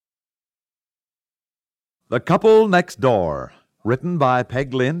The Couple Next Door, written by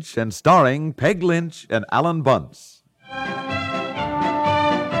Peg Lynch and starring Peg Lynch and Alan Bunce.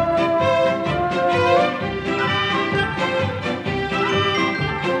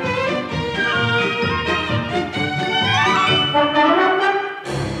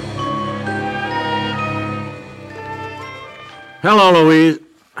 Hello, Louise.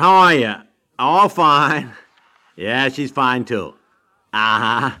 How are you? All fine. Yeah, she's fine, too.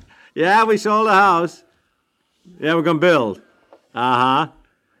 Uh-huh. Yeah, we sold the house. Yeah, we're going to build. Uh-huh.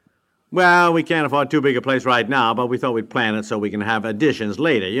 Well, we can't afford too big a place right now, but we thought we'd plan it so we can have additions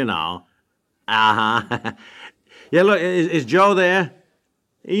later, you know. Uh-huh. Yeah, look, is Joe there?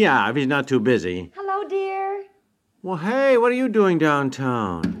 Yeah, if he's not too busy. Hello, dear. Well, hey, what are you doing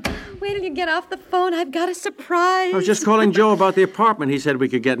downtown? Wait till you get off the phone. I've got a surprise. I was just calling Joe about the apartment he said we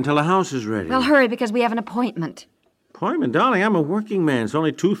could get until the house is ready. Well, hurry, because we have an appointment. Appointment? Darling, I'm a working man. It's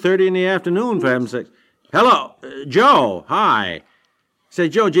only 2:30 in the afternoon, for heaven's sake. Hello, Joe, hi. Say,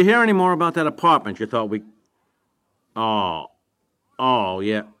 Joe, did you hear any more about that apartment you thought we... Oh,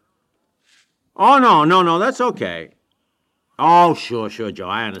 yeah. Oh, no, that's okay. Oh, sure, Joe,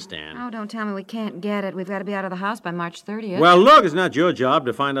 I understand. Oh, don't tell me we can't get it. We've got to be out of the house by March 30th. Well, look, it's not your job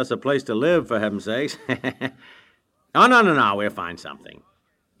to find us a place to live, for heaven's sakes. Oh, no, we'll find something.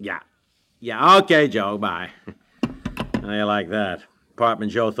 Yeah, okay, Joe, bye. How you like that?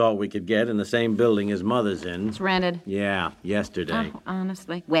 Apartment Joe thought we could get in the same building his mother's in. It's rented. Yeah, yesterday. Oh,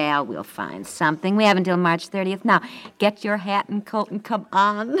 honestly. Well, we'll find something. We have until March 30th. Now, get your hat and coat and come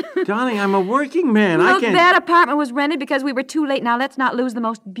on. Darling, I'm a working man. Look, I can't... that apartment was rented because we were too late. Now, let's not lose the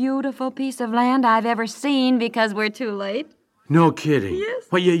most beautiful piece of land I've ever seen because we're too late. No kidding. Yes.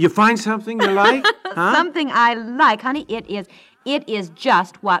 Well, you find something you like? Huh? Something I like. Honey, it is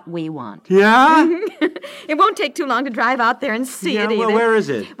just what we want. Yeah? It won't take too long to drive out there and see it either. Well, where is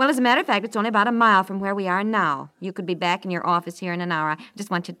it? Well, as a matter of fact, it's only about a mile from where we are now. You could be back in your office here in an hour. I just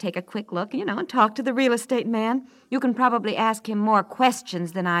want you to take a quick look, and talk to the real estate man. You can probably ask him more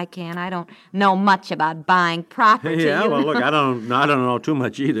questions than I can. I don't know much about buying property. Yeah, well, look, I don't know too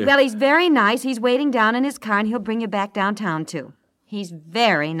much either. Well, he's very nice. He's waiting down in his car, and he'll bring you back downtown, too. He's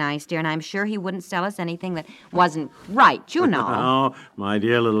very nice, dear, and I'm sure he wouldn't sell us anything that wasn't right, you know. Oh, my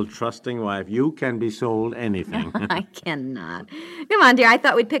dear little trusting wife, you can be sold anything. I cannot. Come on, dear, I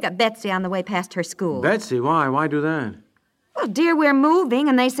thought we'd pick up Betsy on the way past her school. Betsy? Why? Why do that? Well, dear, we're moving,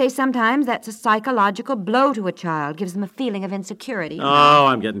 and they say sometimes that's a psychological blow to a child. Gives them a feeling of insecurity. Oh,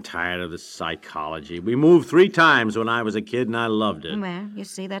 I'm getting tired of this psychology. We moved 3 times when I was a kid, and I loved it. Well, you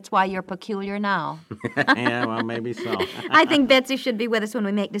see, that's why you're peculiar now. Yeah, well, maybe so. I think Betsy should be with us when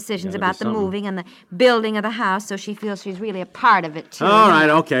we make decisions about the moving and the building of the house, so she feels she's really a part of it, too. All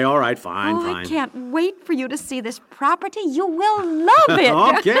right, fine. I can't wait for you to see this property. You will love it.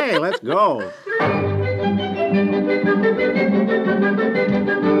 Okay, let's go.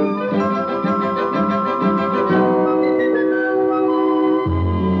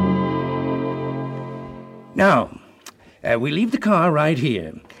 Now, we leave the car right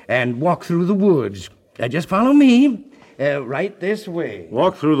here and walk through the woods. Just follow me right this way.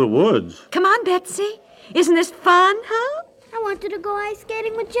 Walk through the woods? Come on, Betsy. Isn't this fun, huh? I wanted to go ice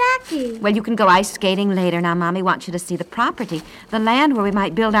skating with Jackie. Well, you can go ice skating later. Now, Mommy wants you to see the property, the land where we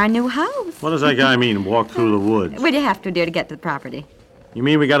might build our new house. What does that guy mean, walk through the woods? Well, you have to, dear, to get to the property. You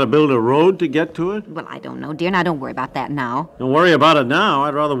mean we got to build a road to get to it? Well, I don't know, dear. Now, don't worry about that now. Don't worry about it now.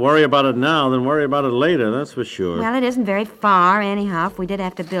 I'd rather worry about it now than worry about it later, that's for sure. Well, it isn't very far, anyhow. If we did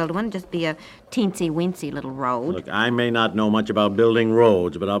have to build one, it'd just be a teensy-weensy little road. Look, I may not know much about building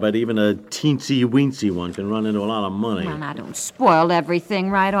roads, but I'll bet even a teensy-weensy one can run into a lot of money. Well, now, don't spoil everything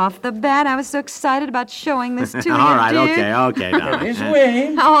right off the bat. I was so excited about showing this to you, All right, dear. okay, now. This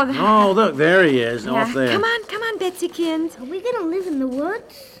way. Oh, look, there he is, off there. Come on, Betsykins. Are we going to live in the woods?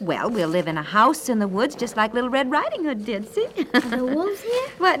 Well, we'll live in a house in the woods just like Little Red Riding Hood did, see? Are there wolves here?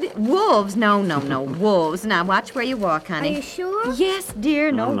 What? Wolves? No, wolves. Now, watch where you walk, honey. Are you sure? Yes,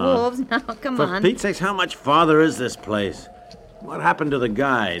 dear, no wolves. Now, come For on. Pete's sakes, how much farther is this place? What happened to the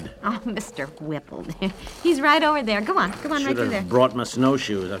guide? Oh, Mr. Whipple, dear. He's right over there. Go on, right through there. Should have brought my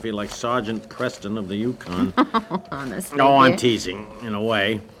snowshoes. I feel like Sergeant Preston of the Yukon. Honestly, No, I'm dear. teasing, in a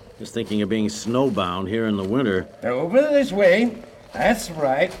way. Just thinking of being snowbound here in the winter. Over this way. That's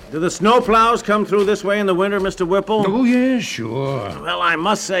right. Do the snowplows come through this way in the winter, Mr. Whipple? Oh, yeah, sure. Well, I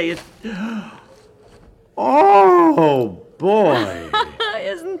must say it. Oh, boy.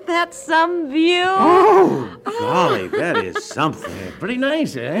 Isn't that some view? Oh, golly, that is something. Pretty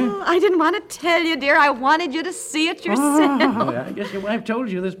nice, eh? Oh, I didn't want to tell you, dear. I wanted you to see it yourself. Well, I guess your wife told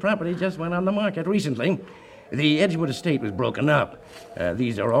you this property just went on the market recently. The Edgewood estate was broken up.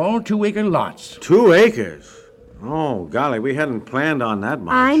 These are all 2-acre lots. 2 acres? Oh, golly, we hadn't planned on that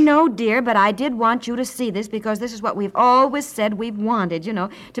much. I know, dear, but I did want you to see this because this is what we've always said we've wanted,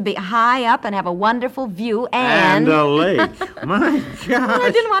 to be high up and have a wonderful view And a lake. My God. I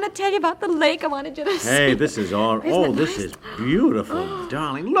didn't want to tell you about the lake. I wanted you to see. Hey, this is all... Isn't it this nice? is beautiful,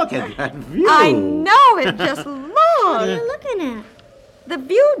 darling. Look at that view. I know it. Just What are you look. looking at? The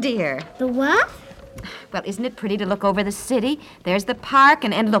view, dear. The what? Well, isn't it pretty to look over the city? There's the park,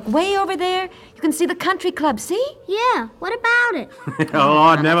 and look way over there. You can see the country club, see? Yeah, what about it? Oh,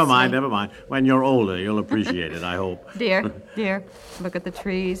 Lord, never mind. When you're older, you'll appreciate it, I hope. Dear, look at the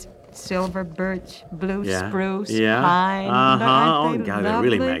trees. Silver birch, blue spruce, Yeah. pine. Oh, Aren't they God, they're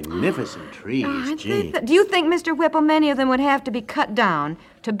really lovely? magnificent trees, Aren't gee. they? Do you think, Mr. Whipple, many of them would have to be cut down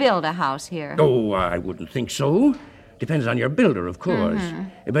to build a house here? Oh, I wouldn't think so. Depends on your builder, of course.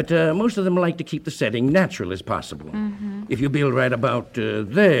 But most of them like to keep the setting natural as possible. If you build right about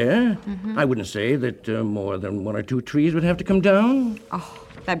there, I wouldn't say that more than 1 or 2 trees would have to come down. Oh,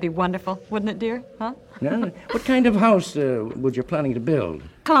 that'd be wonderful, wouldn't it, dear? Huh? Yeah. What kind of house would you planning to build?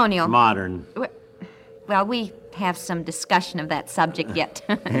 Colonial. Modern. Well, we have some discussion of that subject yet.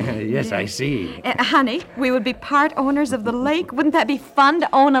 Yes, I see. Honey, we would be part owners of the lake. Wouldn't that be fun to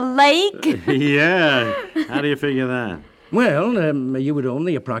own a lake? Yeah. How do you figure that? Well, you would own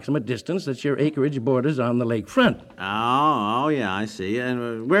the approximate distance that your acreage borders on the lakefront. Oh, yeah, I see.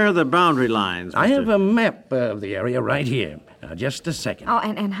 And where are the boundary lines? I Mr. have a map of the area right here. Now, just a second. Oh,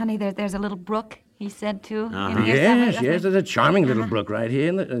 and honey, there's a little brook, he said, too. Yes, there's a charming little brook right here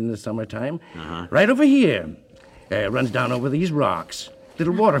in the summertime. Right over here. Runs down over these rocks.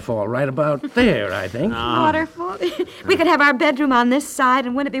 Little waterfall right about there, I think. Waterfall. We could have our bedroom on this side,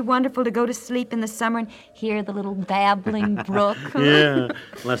 and wouldn't it be wonderful to go to sleep in the summer and hear the little babbling brook? Yeah,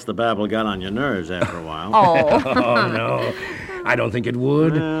 unless the babble got on your nerves after a while. Oh. Oh, no. I don't think it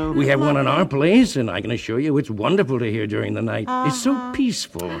would. We have one in our place, and I can assure you it's wonderful to hear during the night. It's so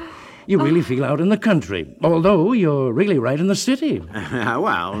peaceful. You really feel out in the country, although you're really right in the city.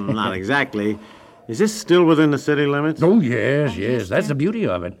 Well, not exactly. Is this still within the city limits? Oh, yes. That's the beauty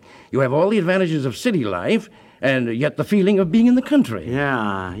of it. You have all the advantages of city life, and yet the feeling of being in the country.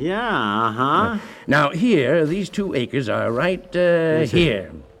 Yeah, uh-huh. Now, here, these 2 acres are right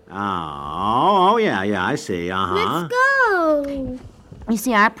here. Oh, yeah, I see, Let's go. You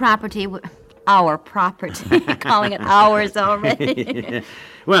see, our property, calling it ours already.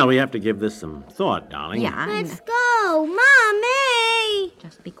 Well, we have to give this some thought, darling. Yeah. Let's go. Mommy!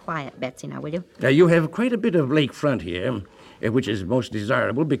 Just be quiet, Betsy, now, will you? You have quite a bit of lakefront here, which is most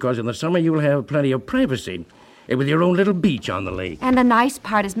desirable because in the summer you will have plenty of privacy, with your own little beach on the lake. And the nice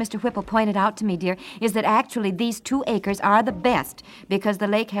part, as Mr. Whipple pointed out to me, dear, is that actually these 2 acres are the best because the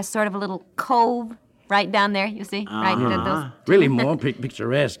lake has sort of a little cove right down there, you see? Right into those. Really more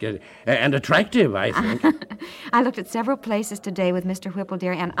picturesque and attractive, I think. I looked at several places today with Mr. Whipple,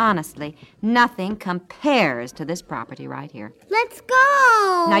 dear, and honestly, nothing compares to this property right here. Let's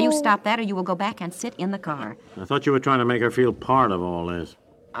go. Now, you stop that or you will go back and sit in the car. I thought you were trying to make her feel part of all this.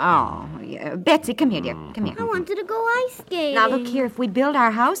 Oh, yeah. Betsy, come here, dear. Come here. I wanted to go ice skating. Now, look here. If we build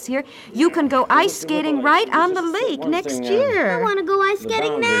our house here, you can go ice skating right on the lake next I year. want to go ice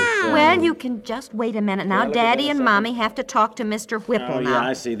skating now. Well, you can just wait a minute now. Daddy and Mommy have to talk to Mr. Whipple now.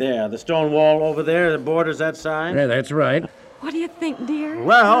 I see there. The stone wall over there that borders that side. Yeah, that's right. What do you think, dear?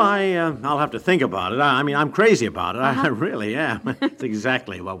 Well, I'll have to think about it. I mean, I'm crazy about it. I really am. It's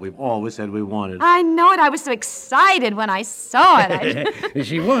exactly what we've always said we wanted. I know it. I was so excited when I saw it.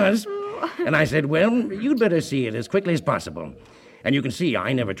 She was. And I said, well, you'd better see it as quickly as possible. And you can see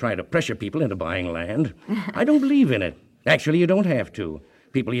I never try to pressure people into buying land. I don't believe in it. Actually, you don't have to.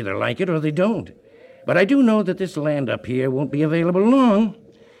 People either like it or they don't. But I do know that this land up here won't be available long.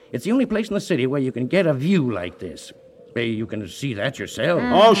 It's the only place in the city where you can get a view like this. You can see that yourself.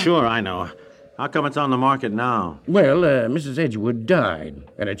 Oh, sure, I know. How come it's on the market now? Well, Mrs. Edgewood died,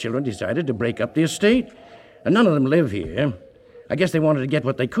 and her children decided to break up the estate. And none of them live here. I guess they wanted to get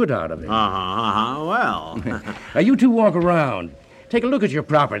what they could out of it. Well. You two walk around. Take a look at your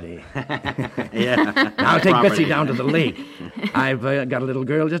property. Yeah. Now take Property. Betsy down to the lake. I've got a little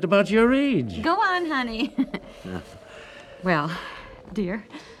girl just about your age. Go on, honey. Well, dear,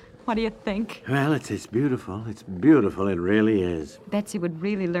 what do you think? Well, it's beautiful. It's beautiful. It really is. Betsy would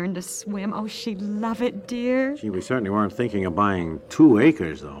really learn to swim. Oh, she'd love it, dear. Gee, we certainly weren't thinking of buying 2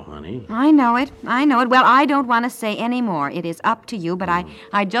 acres, though, honey. I know it. Well, I don't want to say any more. It is up to you, but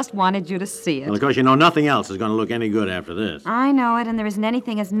I just wanted you to see it. Well, of course, you know nothing else is going to look any good after this. I know it, and there isn't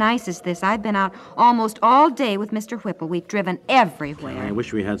anything as nice as this. I've been out almost all day with Mr. Whipple. We've driven everywhere. I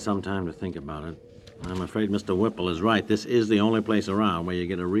wish we had some time to think about it. I'm afraid Mr. Whipple is right. This is the only place around where you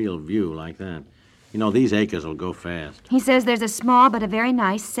get a real view like that. You know, these acres will go fast. He says there's a small but a very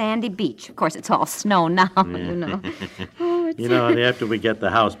nice sandy beach. Of course, it's all snow now, you know. Oh, it's... You know, and after we get the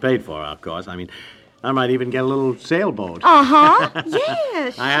house paid for, of course, I might even get a little sailboat. Uh-huh,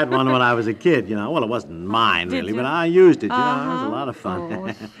 yes. I had one when I was a kid, you know. Well, it wasn't mine, really, but I used it, you know. It was a lot of fun.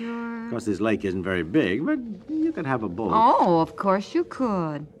 Oh, sure. Of course, this lake isn't very big, but you could have a boat. Oh, of course you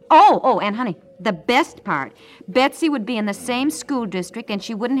could. Oh, and honey, the best part. Betsy would be in the same school district, and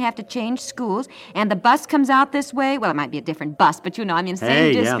she wouldn't have to change schools, and the bus comes out this way. Well, it might be a different bus, but same district.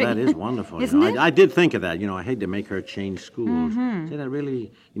 Yeah, that is wonderful. Isn't it? I did think of that. You know, I hate to make her change schools. Say, that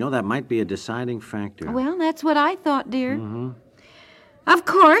really, that might be a deciding factor. Well, that's what I thought, dear. Of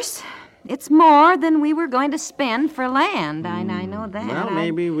course. It's more than we were going to spend for land. I know that. Well,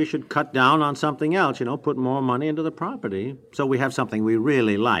 maybe we should cut down on something else, put more money into the property so we have something we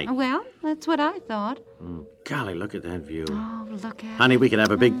really like. Well, that's what I thought. Golly, look at that view. Oh, look at Honey, we could have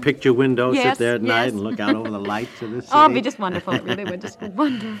a big picture window, Yes, sit there at night yes. and look out over the lights of the city. Oh, it'd be just wonderful. It really would just be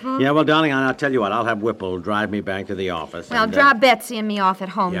wonderful. Yeah, well, darling, I'll tell you what. I'll have Whipple drive me back to the office. Well, and, drop Betsy and me off at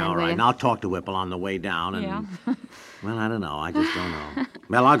home Yeah, then, all will right. you? And I'll talk to Whipple on the way down. And, Yeah. Well, I don't know. I just don't know.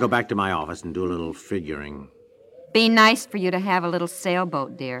 Well, I'll go back to my office and do a little figuring. Be nice for you to have a little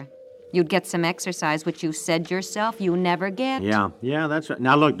sailboat, dear. You'd get some exercise, which you said yourself you never get. Yeah, that's right.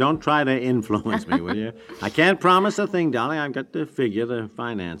 Now, look, don't try to influence me, will you? I can't promise a thing, darling. I've got to figure the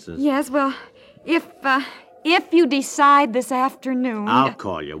finances. Yes, well, if you decide this afternoon... I'll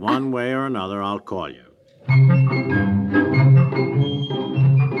call you. One way or another, I'll call you.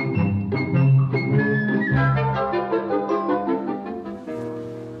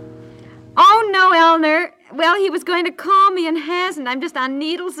 Oh, no, Elner. Well, he was going to call me and hasn't. I'm just on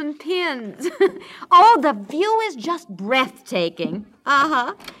needles and pins. Oh, the view is just breathtaking.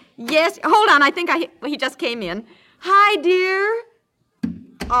 Uh-huh. Yes. Hold on. I think he just came in. Hi, dear.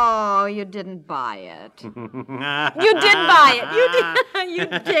 Oh, you didn't buy it. You did buy it. You did. You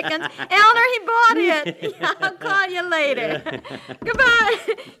chickens. Elner, he bought it. Yeah, I'll call you later. Goodbye.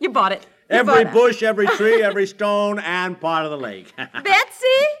 You bought it. Every bush, every tree, every stone, and part of the lake. Betsy?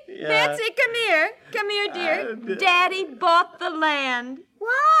 Yeah. Betsy, come here. Come here, dear. Daddy bought the land.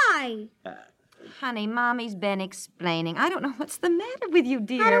 Why? Honey, Mommy's been explaining. I don't know what's the matter with you,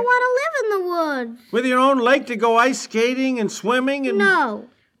 dear. I don't want to live in the woods. With your own lake to go ice skating and swimming and... No.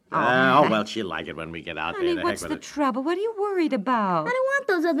 Well, she'll like it when we get out Honey, there. what's Heck the with it. trouble? What are you worried about? I don't want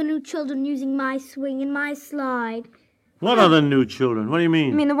those other new children using my swing and my slide. What other new children? What do you mean?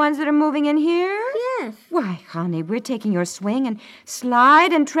 You mean the ones that are moving in here? Yes. Why, honey, we're taking your swing and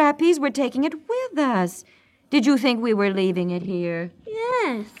slide and trapeze. We're taking it with us. Did you think we were leaving it here?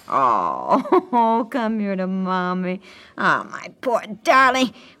 Yes. Oh, come here to Mommy. Oh, my poor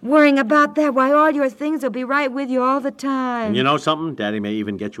darling. Worrying about that, why, all your things will be right with you all the time. And you know something? Daddy may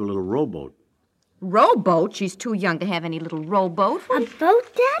even get you a little rowboat. Rowboat? She's too young to have any little rowboat. A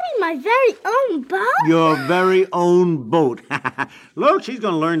boat, Daddy? My very own boat? Your very own boat. Look, she's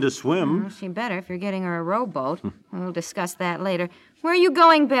going to learn to swim. Well, she better if you're getting her a rowboat. We'll discuss that later. Where are you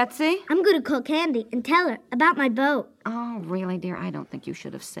going, Betsy? I'm going to cook Candy and tell her about my boat. Oh, really, dear? I don't think you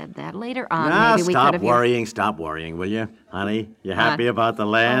should have said that. Later on, Now, maybe we could have... Stop worrying, will you? Honey, you happy about the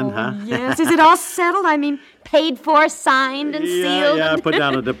land, huh? Yes. Is it all settled? I mean, paid for, signed, and sealed? Yeah, I put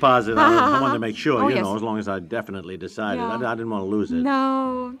down a deposit. I wanted to make sure, yes. as long as I definitely decided. Yeah. I didn't want to lose it.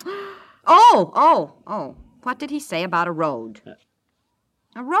 No. Oh. What did he say about a road?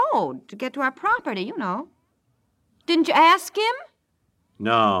 A road to get to our property, Didn't you ask him?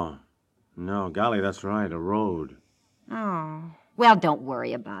 No, golly, that's right, a road. Oh. Well, don't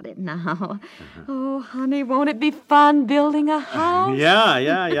worry about it now. Oh, honey, won't it be fun building a house? Yeah,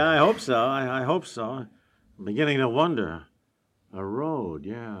 I hope so. I hope so. I'm beginning to wonder. A road,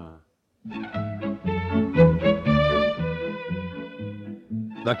 yeah.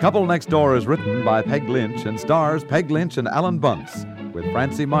 The Couple Next Door is written by Peg Lynch and stars Peg Lynch and Alan Bunce, with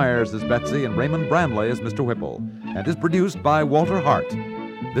Francie Myers as Betsy and Raymond Bramley as Mr. Whipple, and is produced by Walter Hart.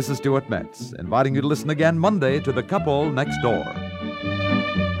 This is Stuart Metz, inviting you to listen again Monday to The Couple Next Door.